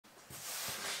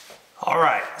All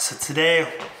right, so today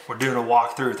we're doing a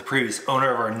walkthrough with the previous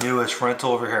owner of our newest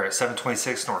rental over here at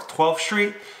 726 North 12th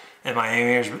Street in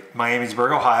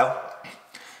Miamisburg, Ohio.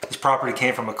 This property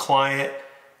came from a client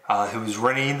who was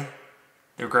renting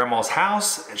their grandma's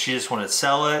house and she just wanted to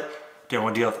sell it, didn't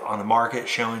want to deal on the market,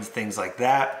 showings, things like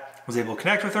that. Was able to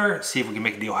connect with her, see if we can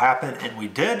make a deal happen, and we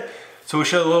did. So we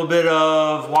showed a little bit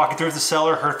of walking through with the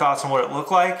seller, her thoughts on what it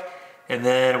looked like, and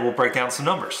then we'll break down some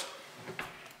numbers.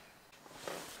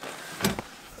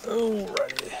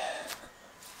 Alrighty.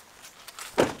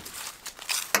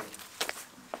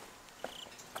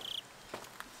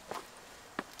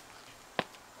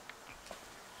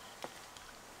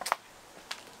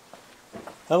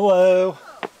 Hello.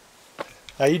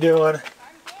 How you doing? I'm good.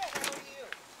 How are you?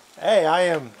 Hey, I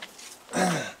am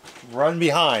run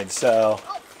behind, so.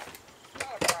 Oh,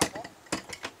 not a problem.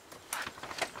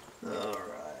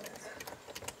 Alright.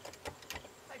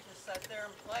 I just sat there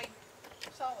and played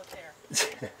solitaire.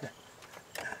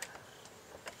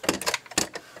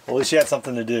 Well, at least you had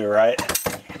something to do, right?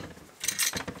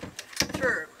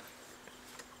 True.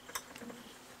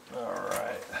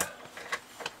 Alright.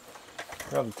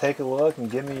 You're going to take a look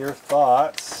and give me your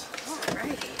thoughts.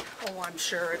 Alrighty. Oh, I'm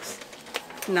sure it's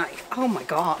nice. Oh my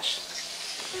gosh.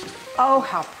 Oh,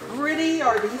 how pretty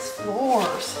are these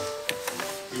floors?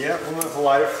 Yep, we went with a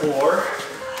lighter floor.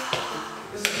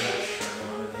 Just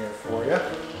one in here for you.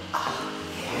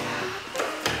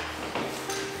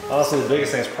 Honestly, the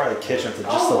biggest thing is probably the kitchen, to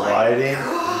just the lighting.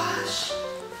 Gosh.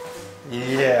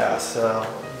 Yeah, so.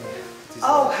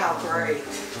 Oh, how great.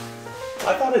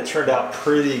 I thought it turned out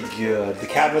pretty good. The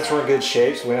cabinets were in good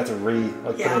shape, so we have to put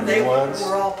in they new ones.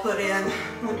 were all put in.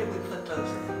 When did we put those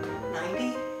in?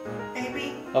 90,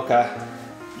 maybe? Okay.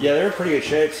 Yeah, they were in pretty good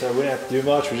shape, so we didn't have to do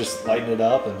much. We just lightened it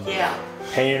up and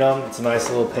painted them. It's a nice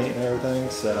little paint and everything,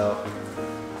 so.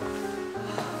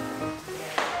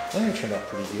 I think it turned out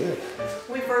pretty good.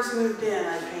 When we first moved in,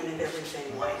 I painted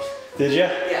everything white. Did you?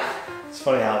 Yeah. It's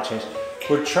funny how it changed.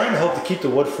 We're trying to hope to keep the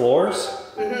wood floors,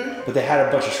 but they had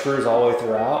a bunch of screws all the way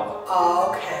throughout.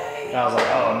 Okay. And I was like,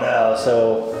 oh no.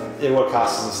 So it would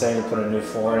cost us the same to put a new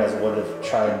floor in as it would have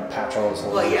tried and patch all those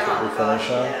holes and refinish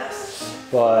them. Yes.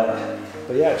 But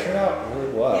yeah, it turned out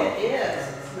really well. It is.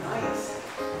 It's nice.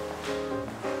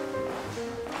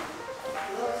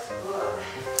 Looks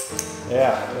good.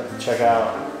 Yeah, we have to check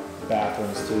out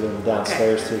bathrooms too, and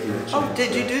downstairs too. If you Oh,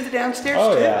 did you do the downstairs too?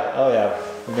 Oh yeah.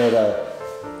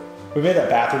 We made that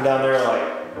bathroom down there like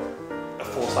a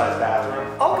full-size bathroom.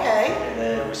 Okay. And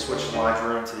then we switched the laundry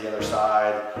room to the other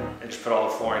side and just put all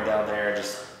the flooring down there and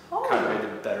just kind of made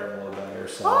the bedroom a little better.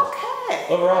 So Okay.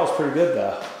 overall, it's pretty good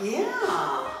though.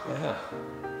 Yeah. Yeah.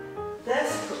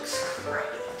 This looks great.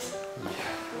 Yeah.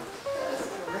 That's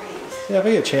great. Yeah, if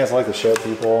we get a chance, I'd like to show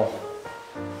people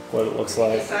what it looks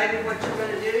like. Decided what you're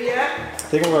going to do yet? I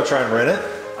think we're going to try and rent it.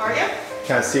 Are you?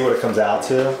 Kind of see what it comes out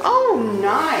to. Oh,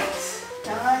 nice.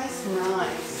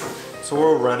 Nice. So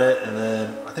we'll rent it, and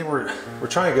then I think we're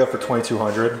trying to go for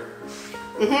 $2,200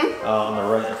 on the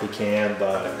rent if we can,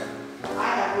 but I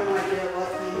have no idea what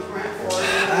things rent for.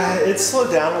 it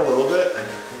slowed down a little bit.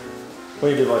 We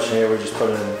didn't do much here. We just put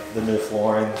in the new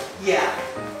flooring. Yeah.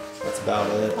 That's about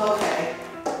it. Okay.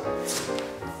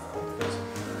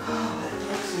 Oh, it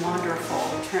looks wonderful,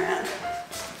 Trent.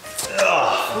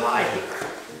 Ugh. Right here.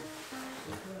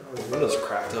 The windows are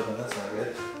cracked open. That's not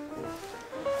good.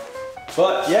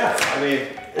 But yeah, I mean,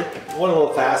 it went a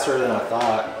little faster than I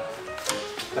thought.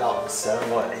 About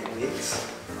 8 weeks.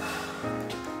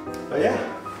 But yeah,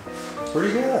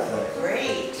 pretty good, I think.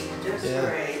 Great, just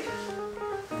great.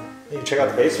 You can check out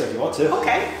the basement if you want to.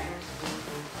 Okay.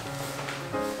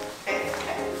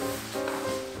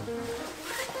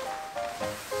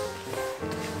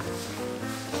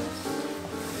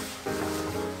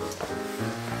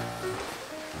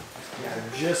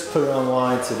 Just put it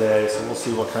online today, so we'll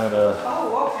see what kind of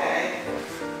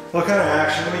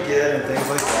action we get and things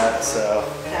like that. So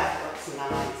that looks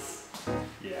nice.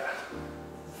 Yeah,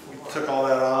 we took all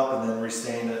that up and then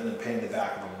restained it and then painted the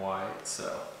back of them white.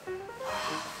 So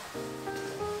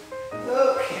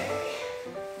okay,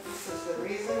 this is the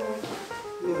reason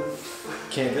we moved.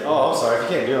 Can't get. Oh, I'm sorry. If you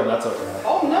can't do them, that's okay.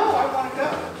 Oh no, I want to go.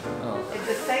 Oh. It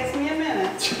just takes me a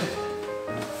minute.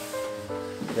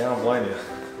 Yeah, I don't blame you.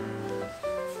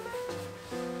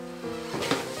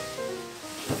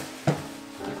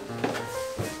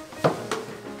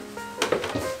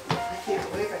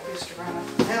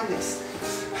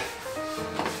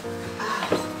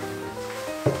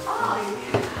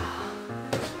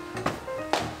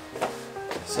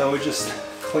 So we just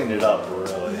cleaned it up,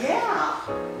 really. Yeah.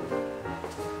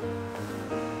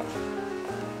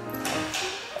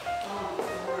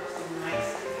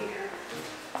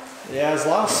 Yeah, it's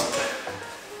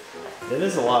it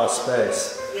is a lot of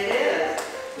space. It is,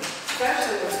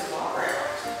 especially with the bar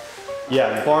out.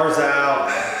 Yeah, the bar's out.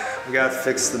 We got to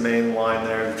fix the main line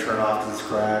there to turn off this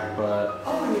crack, but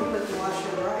Oh, and you put the washer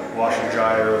and dryer. washer and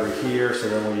dryer over here, so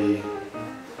then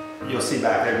you'll see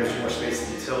back there there's too much space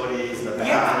in utilities and the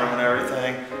bathroom and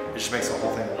everything. It just makes the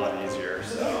whole thing a lot easier,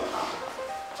 so.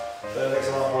 But it makes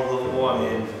it a lot more livable. I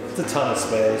mean, it's a ton of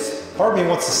space. Part of me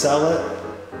wants to sell it,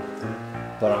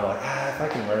 but I'm like, if I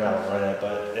can rent it, I'll rent it.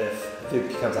 But if it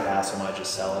becomes a hassle, I might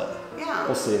just sell it. Yeah.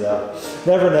 We'll see though.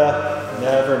 Never know.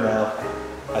 Never know.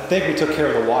 I think we took care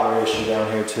of the water issue down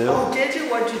here too. Oh, did you?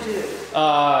 What'd you do?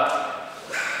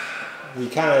 We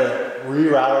kind of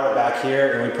rerouted it back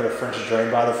here and we put a French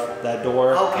drain by that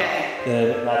door. Okay.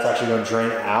 And that's actually going to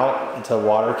drain out into the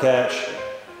water catch.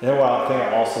 And then what I think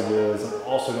I also do is I'm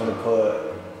also going to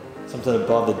put something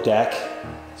above the deck.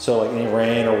 So like any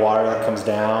rain or water that comes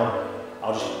down,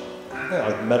 I'll just,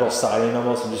 like metal siding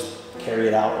almost, and just carry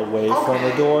it out away from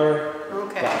the door.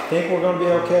 Okay. But I think we're going to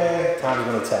be okay. Time's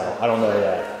going to tell. I don't know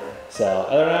yet. So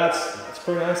other than that, it's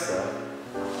pretty nice though.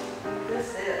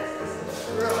 This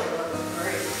really looks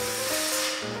great.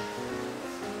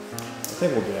 I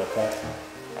think we'll be okay.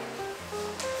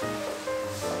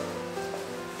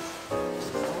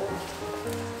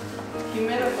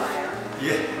 Humidifier.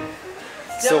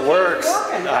 Yeah. Still works.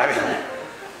 Working, doesn't it?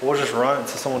 We'll just run it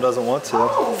until someone doesn't want to.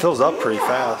 Oh, it fills up pretty yeah.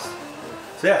 fast.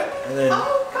 So yeah, and then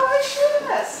Oh gosh,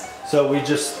 yes. so we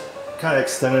just kind of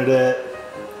extended it.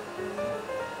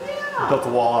 Yeah. Built the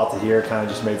wall out to here, kind of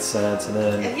just made sense, and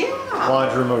then Yeah.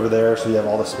 laundry room over there, so you have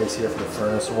all the space here for the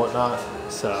furnace and whatnot.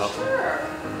 So, Sure.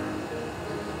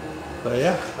 but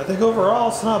yeah, I think overall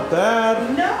it's not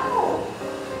bad. No.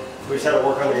 We just had to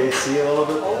work on the AC a little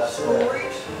bit. Old That's it. storage.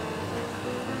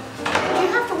 Did you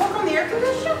have to work on the air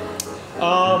conditioner?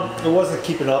 It wasn't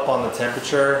keeping up on the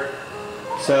temperature,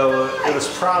 so it was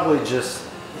probably just,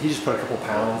 he just put a couple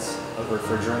pounds of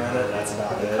refrigerant in it, that's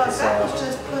about it. Because that was So,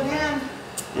 just put in,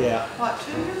 yeah. what,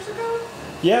 2 years ago?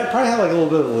 Yeah, it probably had like a little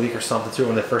bit of a leak or something too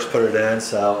when they first put it in,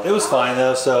 so it was fine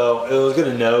though, so it was good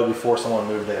to know before someone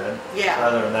moved in. Yeah.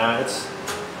 Other than that,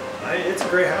 it's a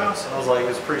great house. I was like, it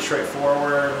was pretty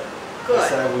straightforward. Good. Like I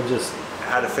said, we just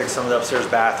had to fix some of the upstairs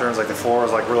bathrooms, like the floor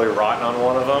was like really rotten on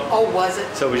one of them. Oh, was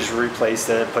it? So we just replaced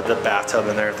it, put the bathtub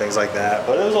in there, things like that.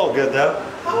 But it was all good though.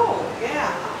 Oh, yeah.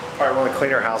 Probably one of the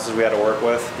cleaner houses we had to work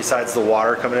with, besides the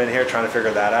water coming in here, trying to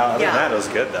figure that out. Other Yeah. than that, it was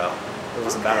good though. It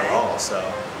wasn't bad at Okay. all, so.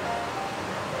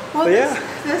 Well, But yeah.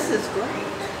 this is great.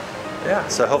 Yeah,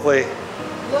 so hopefully,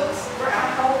 Looks, I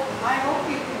hope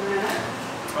you can rent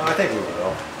it. I think we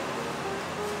will.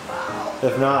 Wow.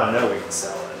 If not, I know we can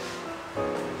sell it.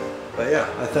 But yeah,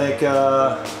 I think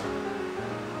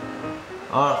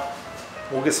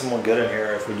we'll get someone good in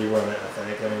here if we do run it, I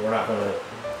think. I mean, we're not going to,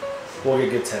 we'll get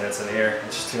good tenants in here.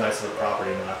 It's just too nice of a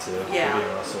property not to, Yeah. to be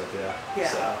honest with you. Yeah.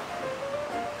 So.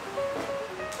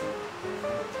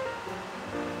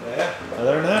 Yeah,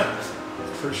 other than that,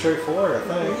 it's pretty straightforward, I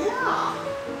think. Yeah.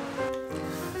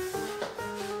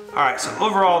 All right, so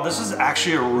overall, this is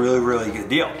actually a really, really good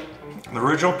deal. The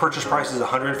original purchase price is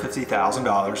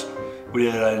 $150,000. We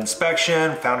did an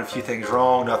inspection, found a few things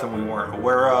wrong, nothing we weren't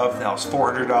aware of. That was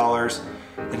 $400.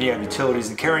 Then you have utilities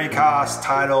and carrying costs,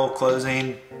 title,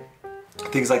 closing,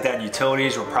 things like that. And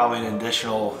utilities were probably an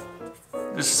additional,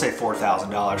 let's just say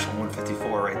 $4,000 from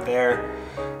 $154 right there.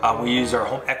 We used our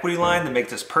home equity line to make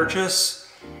this purchase.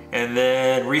 And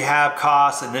then rehab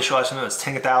costs, initial estimate was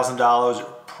 $10,000,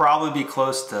 probably be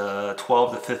close to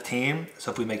 12 to 15.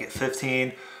 So if we make it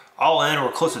 15, all in,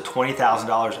 we're close to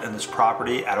 $20,000 in this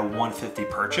property at a $150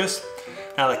 purchase.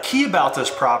 Now the key about this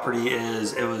property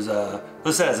is it was a,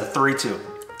 let's say it's a 3-2.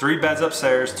 3 beds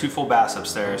upstairs, 2 full baths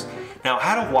upstairs. Now it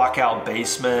had a walkout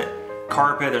basement,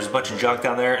 carpet, there's a bunch of junk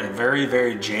down there, and a very,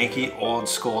 very janky, old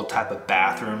school type of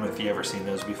bathroom, if you ever seen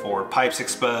those before. Pipes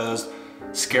exposed,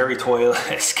 scary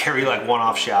toilet, scary like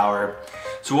one-off shower.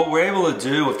 So what we're able to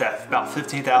do with that about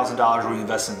 $15,000 we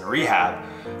invested in the rehab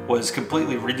was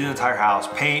completely redo the entire house,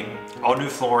 paint, all new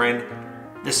flooring.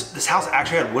 This house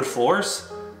actually had wood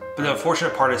floors, but the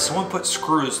unfortunate part is someone put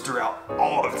screws throughout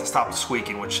all of it to stop the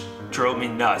squeaking, which drove me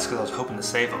nuts because I was hoping to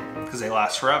save them because they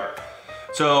last forever.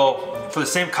 So for the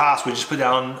same cost, we just put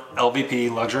down LVP,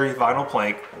 luxury vinyl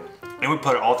plank, and we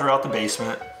put it all throughout the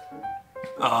basement.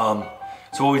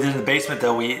 So what we did in the basement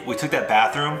though, we took that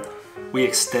bathroom, we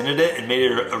extended it and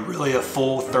made it really a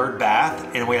full 3rd bath,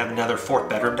 and we have another 4th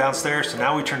bedroom downstairs. So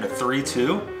now we turned a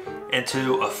 3-2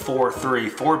 into a 4-3,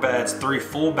 4 beds, 3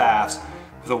 full baths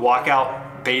with a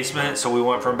walkout basement. So we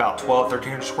went from about 1,200,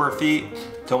 1,300 square feet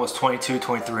to almost 2,200,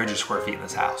 2,300 square feet in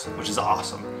this house, which is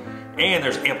awesome. And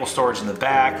there's ample storage in the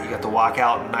back. You got the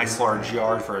walkout, nice large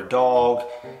yard for a dog.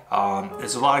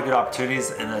 There's a lot of good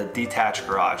opportunities in a detached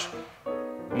garage.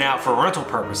 Now for rental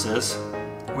purposes,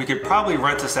 we could probably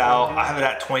rent this out. I have it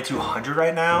at $2,200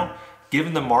 right now.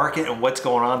 Given the market and what's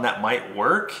going on, that might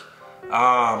work.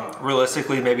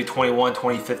 Realistically, maybe $2,100,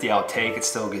 $2,050 I'll take. It's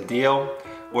still a good deal.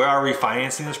 We are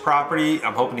refinancing this property.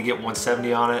 I'm hoping to get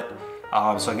 $170 on it,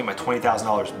 so I get my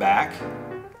 $20,000 back,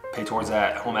 pay towards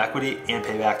that home equity, and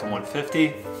pay back the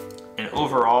 $150. And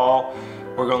overall,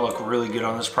 we're gonna look really good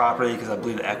on this property because I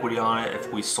believe the equity on it,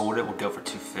 if we sold it, would go for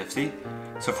 $250.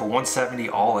 So for $170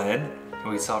 all in,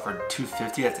 we could sell it for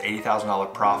 $250. That's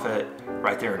 $80,000 profit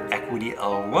right there in equity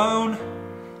alone.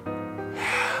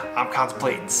 I'm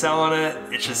contemplating selling it.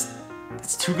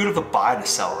 It's too good of a buy to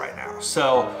sell right now.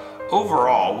 So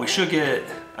overall, we should get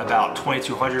about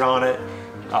 $2,200 on it.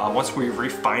 Once we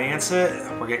refinance it,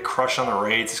 we're getting crushed on the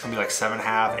rates. It's gonna be like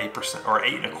 7.5%, 8%, or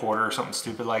 8.25%, or something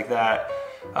stupid like that.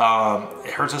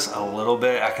 It hurts us a little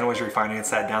bit. I can always refinance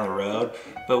that down the road,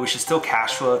 but we should still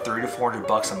cash flow $300 to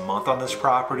 $400 a month on this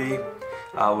property,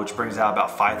 which brings out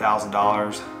about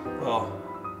 $5,000. Well,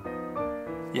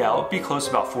 yeah, it'll be close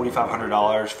to about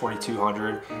 $4,500,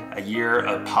 $4,200 a year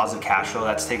of positive cash flow.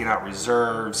 That's taking out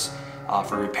reserves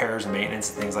for repairs and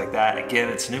maintenance and things like that. Again,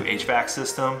 it's a new HVAC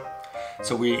system,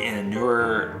 so we in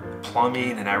newer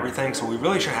plumbing and everything, so we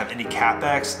really shouldn't have any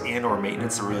CapEx and or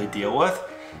maintenance to really deal with.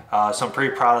 So I'm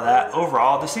pretty proud of that.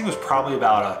 Overall, this thing was probably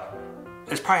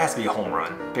this probably has to be a home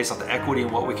run based on the equity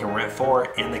and what we can rent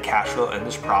for and the cash flow in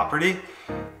this property.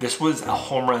 This was a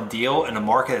home run deal in a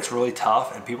market that's really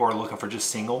tough and people are looking for just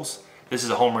singles. This is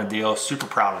a home run deal. Super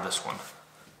proud of this one.